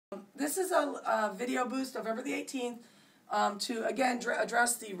this is a video boost November the 18th to, again,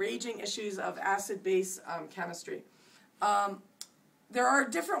 address the raging issues of acid-base chemistry. There are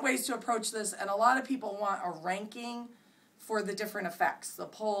different ways to approach this, and a lot of people want a ranking for the different effects, the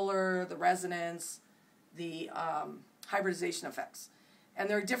polar, the resonance, the hybridization effects. And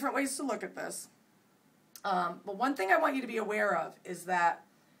there are different ways to look at this. But one thing I want you to be aware of is that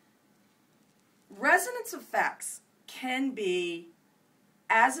resonance effects can be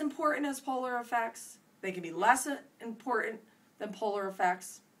as important as polar effects. They can be less important than polar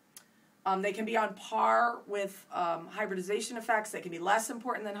effects. They can be on par with hybridization effects. They can be less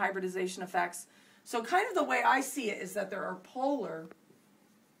important than hybridization effects. So kind of the way I see it is that there are polar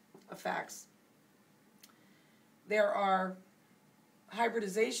effects. There are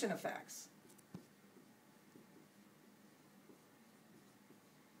hybridization effects.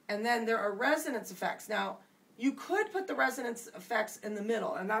 And then there are resonance effects. Now, you could put the resonance effects in the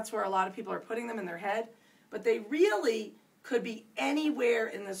middle, and that's where a lot of people are putting them in their head, but they really could be anywhere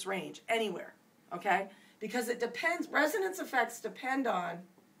in this range, anywhere, okay? Because it depends, resonance effects depend on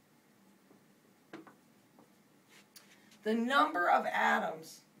the number of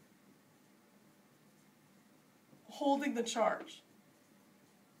atoms holding the charge.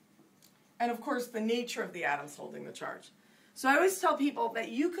 And of course, the nature of the atoms holding the charge. So I always tell people that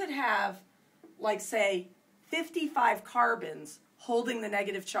you could have, like, say, 55 carbons holding the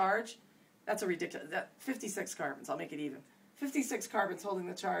negative charge. That's a ridiculous, 56 carbons, I'll make it even. 56 carbons holding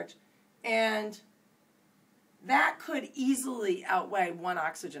the charge. And that could easily outweigh one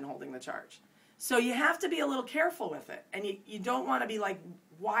oxygen holding the charge. So you have to be a little careful with it. And you don't want to be, like,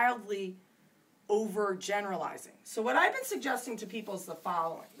 wildly overgeneralizing. So what I've been suggesting to people is the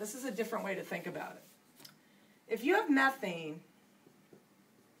following. This is a different way to think about it. If you have methane,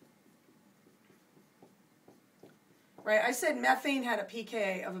 right, I said methane had a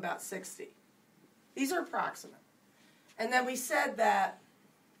pKa of about 60. These are approximate. And then we said that,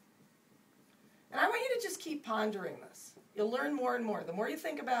 and I want you to just keep pondering this. You'll learn more and more. The more you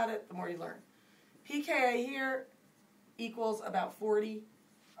think about it, the more you learn. pKa here equals about 40,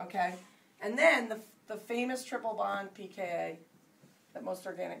 okay? And then the famous triple bond pKa that most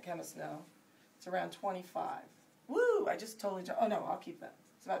organic chemists know, it's around 25. Woo, I just totally, oh no, I'll keep that.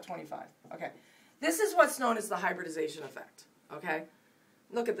 It's about 25, okay. This is what's known as the hybridization effect, okay?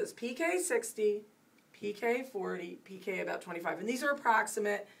 Look at this, pK 60, pK 40, pK about 25. And these are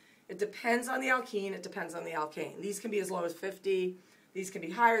approximate. It depends on the alkene, it depends on the alkane. These can be as low as 50, these can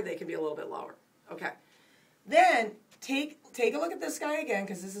be higher, they can be a little bit lower, okay. Then, take a look at this guy again,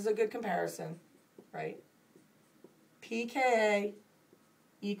 because this is a good comparison, right? pKa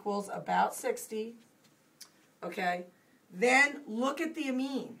equals about 60, okay? Then look at the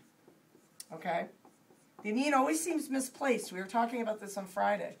amine, okay? The amine always seems misplaced. We were talking about this on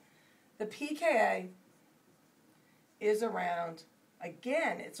Friday. The pKa is around,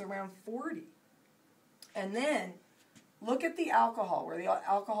 again, it's around 40. And then look at the alcohol, where the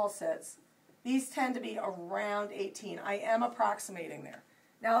alcohol sits. These tend to be around 18. I am approximating there.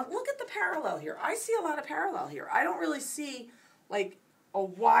 Now, look at the parallel here. I see a lot of parallel here. I don't really see, like, a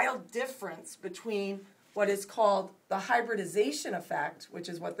wild difference between what is called the hybridization effect, which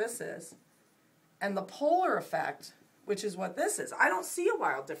is what this is, and the polar effect, which is what this is. I don't see a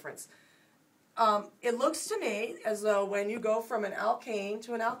wild difference. It looks to me as though when you go from an alkane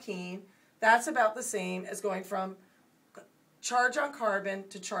to an alkene, that's about the same as going from charge on carbon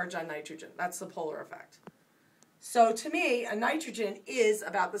to charge on nitrogen. That's the polar effect. So to me, a nitrogen is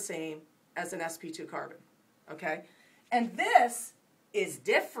about the same as an sp2 carbon, okay? And this is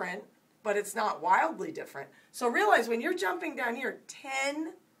different, but it's not wildly different. So realize when you're jumping down here,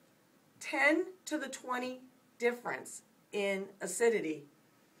 10 to the 20 difference in acidity,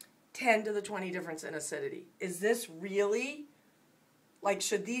 10 to the 20 difference in acidity. Is this really, like,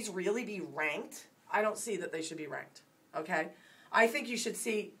 should these really be ranked? I don't see that they should be ranked, okay? I think you should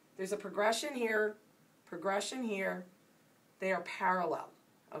see there's a progression here, they are parallel,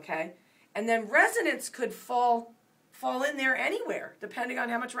 okay? And then resonance could fall in there anywhere, depending on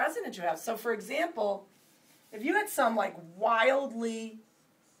how much resonance you have. So for example, if you had some, like, wildly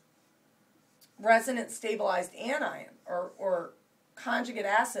resonance stabilized anion or conjugate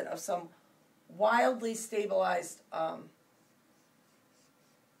acid of some wildly stabilized, I'm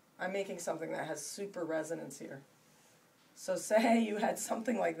making something that has super resonance here. So say you had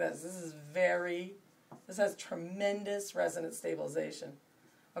something like this. This has tremendous resonance stabilization.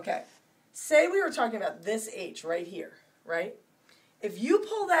 Okay, say we were talking about this H right here, right? If you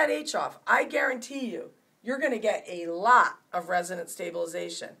pull that H off, I guarantee you, you're going to get a lot of resonance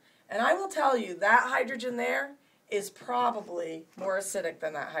stabilization. And I will tell you, that hydrogen there is probably more acidic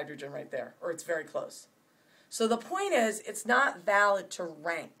than that hydrogen right there, or it's very close. So the point is, it's not valid to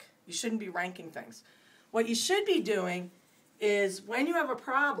rank. You shouldn't be ranking things. What you should be doing is when you have a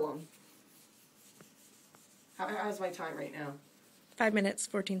problem, how's my time right now? 5 minutes,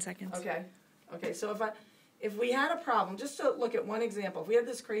 14 seconds. Okay. Okay, so if we had a problem, just to look at one example, if we had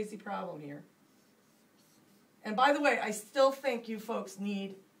this crazy problem here, and by the way, I still think you folks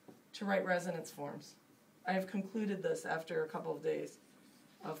need to write resonance forms. I have concluded this after a couple of days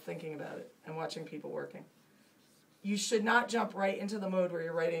of thinking about it and watching people working. You should not jump right into the mode where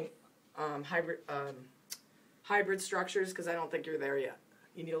you're writing hybrid structures, because I don't think you're there yet.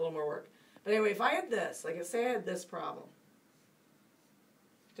 You need a little more work. But anyway, if I had this, like say I had this problem,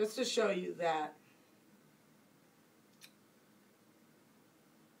 just to show you that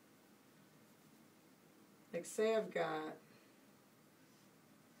like say I've got,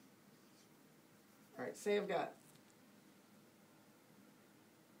 all right, say I've got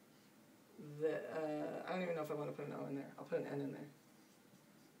the, I don't even know if I want to put an O in there. I'll put an N in there.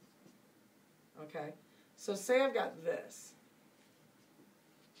 Okay, so say I've got this.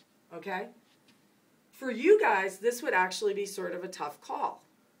 Okay, for you guys, this would actually be sort of a tough call.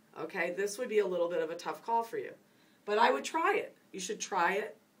 Okay, this would be a little bit of a tough call for you, but I would try it. You should try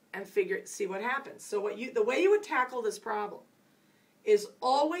it and see what happens. So the way you would tackle this problem is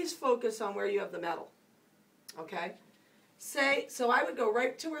always focus on where you have the metal. Okay, so I would go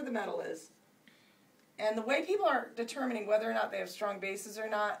right to where the metal is, and the way people are determining whether or not they have strong bases or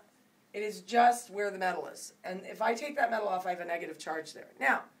not, it is just where the metal is. And if I take that metal off, I have a negative charge there.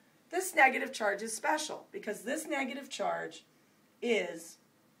 Now, this negative charge is special because this negative charge is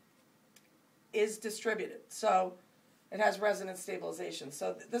distributed. So it has resonance stabilization.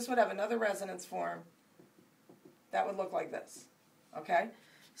 So this would have another resonance form that would look like this. Okay?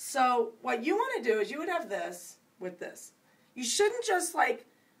 So what you want to do is you would have this with this. You shouldn't just like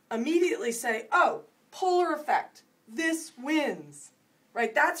immediately say, oh, polar effect, this wins.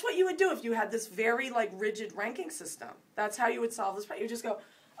 Right? That's what you would do if you had this very like rigid ranking system. That's how you would solve this problem. You just go,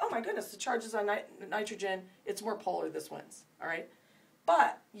 oh my goodness, the charge is on nitrogen, it's more polar, this wins. All right?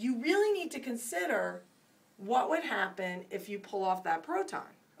 But you really need to consider what would happen if you pull off that proton.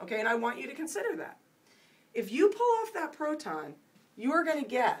 Okay? And I want you to consider that. If you pull off that proton, you are going to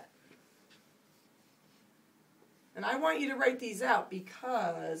get, and I want you to write these out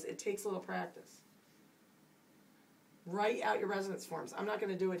because it takes a little practice. Write out your resonance forms. I'm not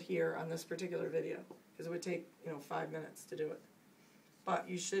going to do it here on this particular video because it would take 5 minutes to do it. But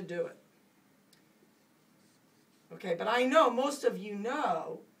you should do it. Okay, but I know most of you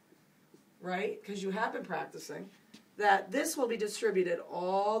know, right, because you have been practicing, that this will be distributed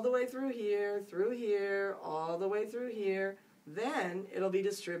all the way through here, all the way through here. Then it'll be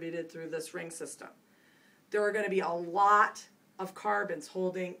distributed through this ring system. There are going to be a lot of carbons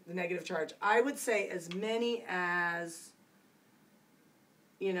holding the negative charge. I would say as many as,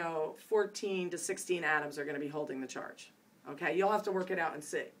 14 to 16 atoms are going to be holding the charge. Okay, you'll have to work it out and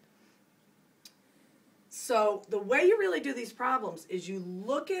see. So the way you really do these problems is you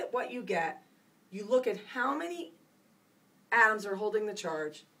look at what you get, you look at how many atoms are holding the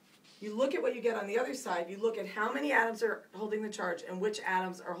charge, you look at what you get on the other side, you look at how many atoms are holding the charge and which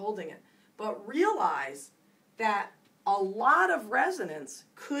atoms are holding it. But realize that a lot of resonance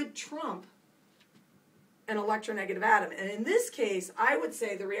could trump an electronegative atom. And in this case, I would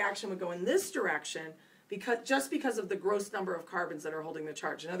say the reaction would go in this direction just because of the gross number of carbons that are holding the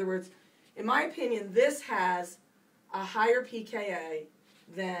charge. In other words, in my opinion, this has a higher pKa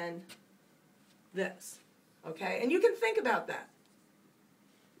than this. Okay? And you can think about that.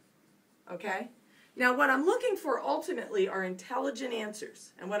 Okay? Now, what I'm looking for ultimately are intelligent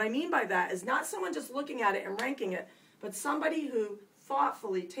answers. And what I mean by that is not someone just looking at it and ranking it, but somebody who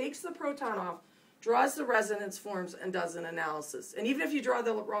thoughtfully takes the proton off, draws the resonance forms, and does an analysis. And even if you draw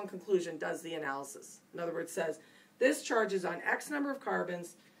the wrong conclusion, does the analysis. In other words, says, this charge is on X number of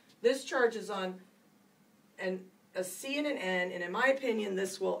carbons, this charge is on a C and an N, and in my opinion,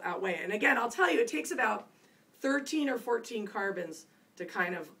 this will outweigh it. And again, I'll tell you, it takes about 13 or 14 carbons to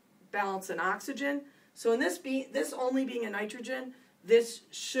kind of balance an oxygen. So in this only being a nitrogen, this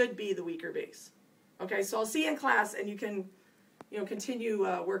should be the weaker base. Okay, so I'll see you in class, and you can continue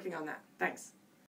working on that. Thanks.